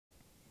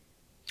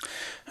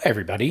Hi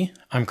everybody,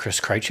 I'm Chris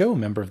Krycho, a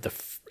member of the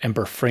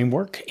Ember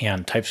framework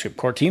and TypeScript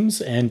core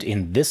teams, and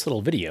in this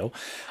little video,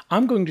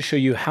 I'm going to show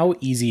you how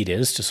easy it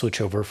is to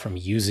switch over from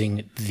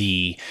using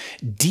the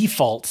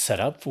default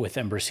setup with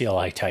Ember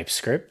CLI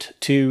TypeScript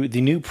to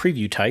the new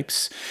preview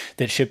types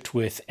that shipped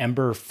with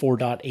Ember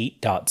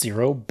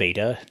 4.8.0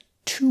 Beta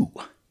 2.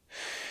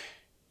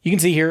 You can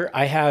see here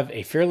I have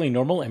a fairly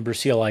normal Ember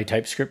CLI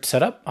TypeScript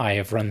setup. I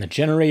have run the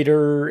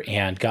generator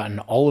and gotten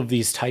all of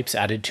these types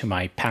added to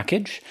my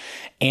package,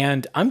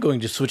 and I'm going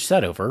to switch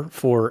that over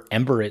for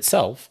Ember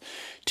itself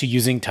to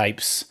using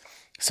types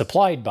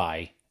supplied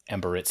by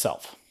Ember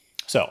itself.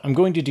 So I'm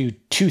going to do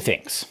two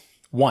things.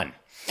 One,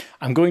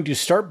 I'm going to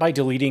start by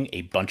deleting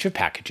a bunch of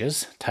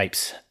packages,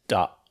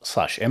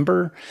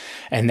 types./Ember,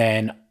 and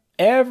then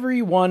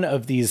every one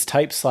of these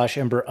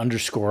type/Ember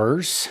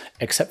underscores,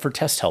 except for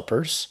test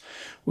helpers,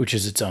 which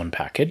is its own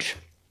package.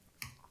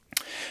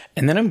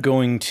 And then I'm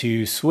going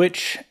to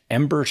switch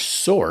Ember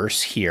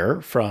source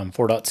here from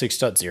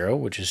 4.6.0,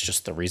 which is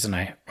just the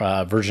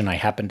version I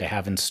happen to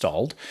have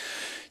installed,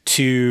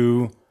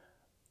 to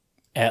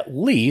at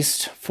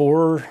least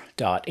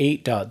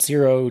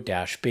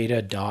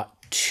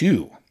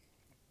 4.8.0-beta.2.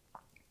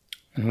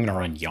 I'm going to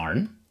run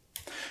yarn,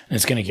 and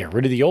it's going to get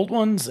rid of the old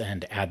ones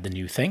and add the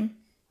new thing.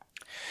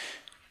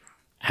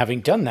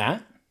 Having done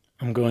that,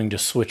 I'm going to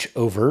switch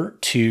over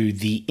to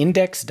the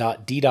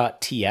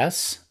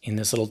index.d.ts in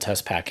this little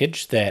test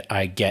package that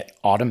I get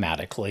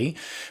automatically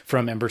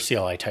from Ember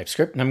CLI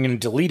TypeScript, and I'm going to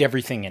delete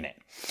everything in it.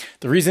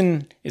 The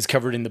reason is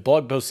covered in the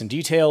blog post in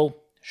detail.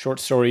 Short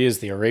story is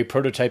the array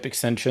prototype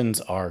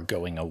extensions are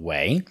going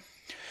away.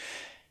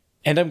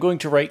 And I'm going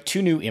to write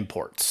two new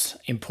imports.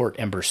 Import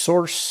Ember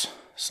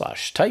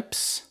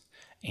source/types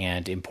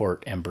and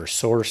import Ember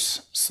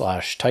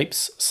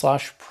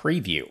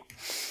source/types/preview.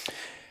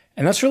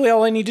 And that's really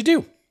all I need to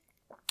do.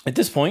 At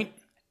this point,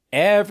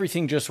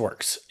 everything just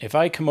works. If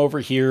I come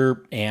over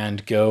here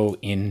and go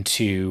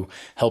into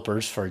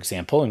helpers, for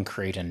example, and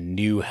create a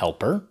new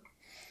helper,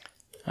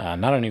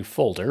 not a new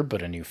folder,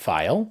 but a new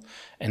file,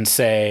 and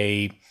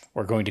say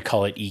we're going to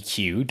call it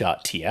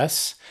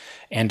eq.ts,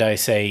 and I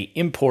say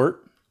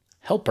import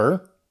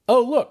helper,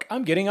 oh look,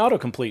 I'm getting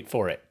autocomplete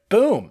for it.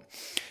 Boom.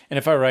 And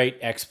if I write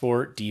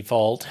export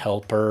default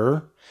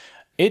helper,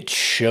 it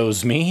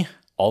shows me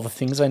all the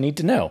things I need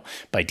to know.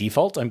 By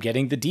default, I'm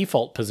getting the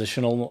default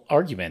positional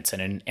arguments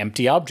and an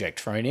empty object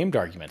for my named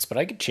arguments, but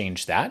I could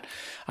change that.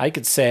 I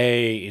could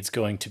say it's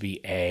going to be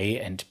A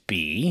and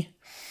B,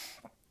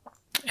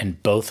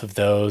 and both of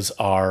those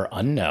are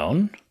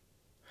unknown.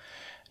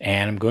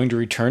 And I'm going to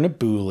return a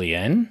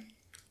Boolean,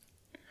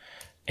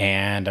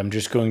 and I'm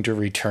just going to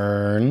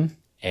return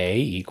A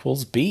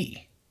equals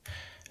B.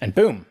 And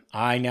boom,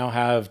 I now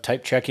have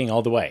type checking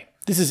all the way.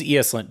 This is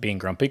ESLint being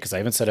grumpy because I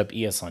haven't set up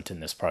ESLint in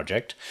this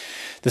project.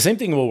 The same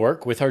thing will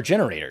work with our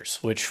generators,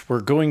 which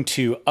we're going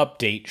to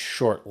update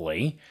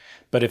shortly.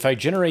 But if I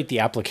generate the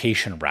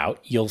application route,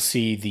 you'll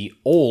see the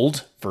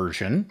old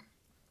version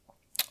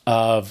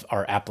of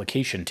our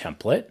application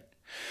template,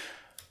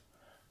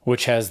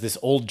 which has this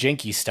old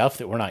janky stuff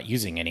that we're not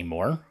using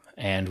anymore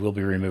and will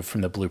be removed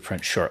from the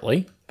blueprint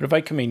shortly. But if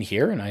I come in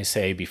here and I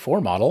say before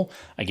model,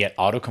 I get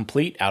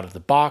autocomplete out of the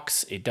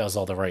box. It does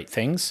all the right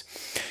things.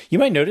 You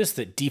might notice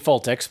that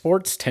default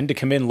exports tend to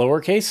come in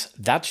lowercase.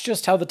 That's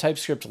just how the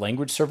TypeScript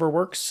language server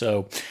works.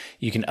 So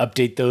you can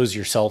update those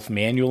yourself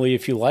manually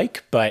if you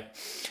like, but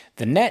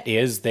the net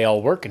is they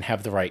all work and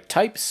have the right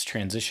types.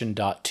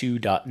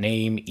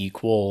 Transition.to.name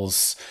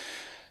equals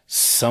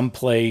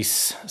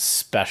someplace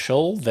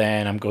special.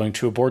 Then I'm going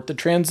to abort the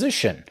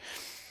transition.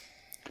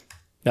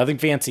 Nothing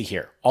fancy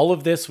here. All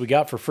of this we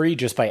got for free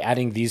just by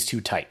adding these two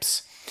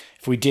types.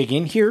 If we dig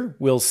in here,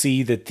 we'll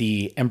see that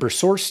the Ember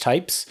source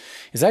types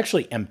is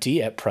actually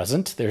empty at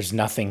present. There's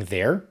nothing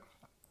there.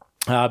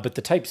 But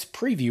the types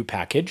preview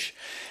package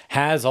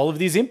has all of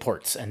these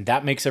imports, and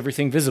that makes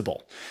everything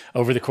visible.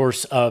 Over the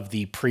course of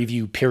the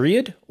preview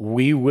period,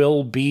 we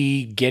will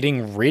be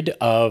getting rid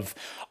of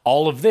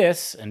all of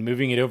this and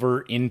moving it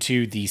over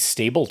into the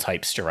stable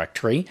types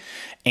directory.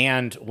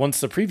 And once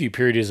the preview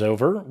period is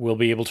over, we'll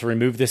be able to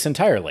remove this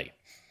entirely.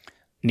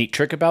 Neat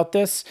trick about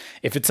this,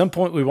 if at some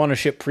point we want to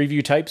ship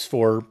preview types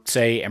for,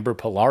 say, Ember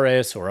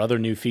Polaris or other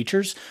new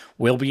features,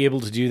 we'll be able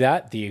to do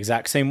that the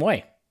exact same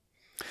way.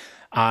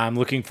 I'm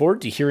looking forward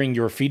to hearing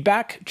your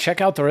feedback.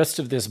 Check out the rest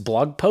of this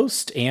blog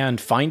post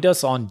and find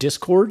us on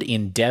Discord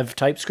in Dev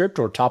TypeScript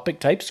or Topic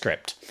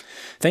TypeScript.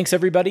 Thanks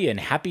everybody and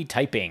happy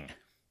typing.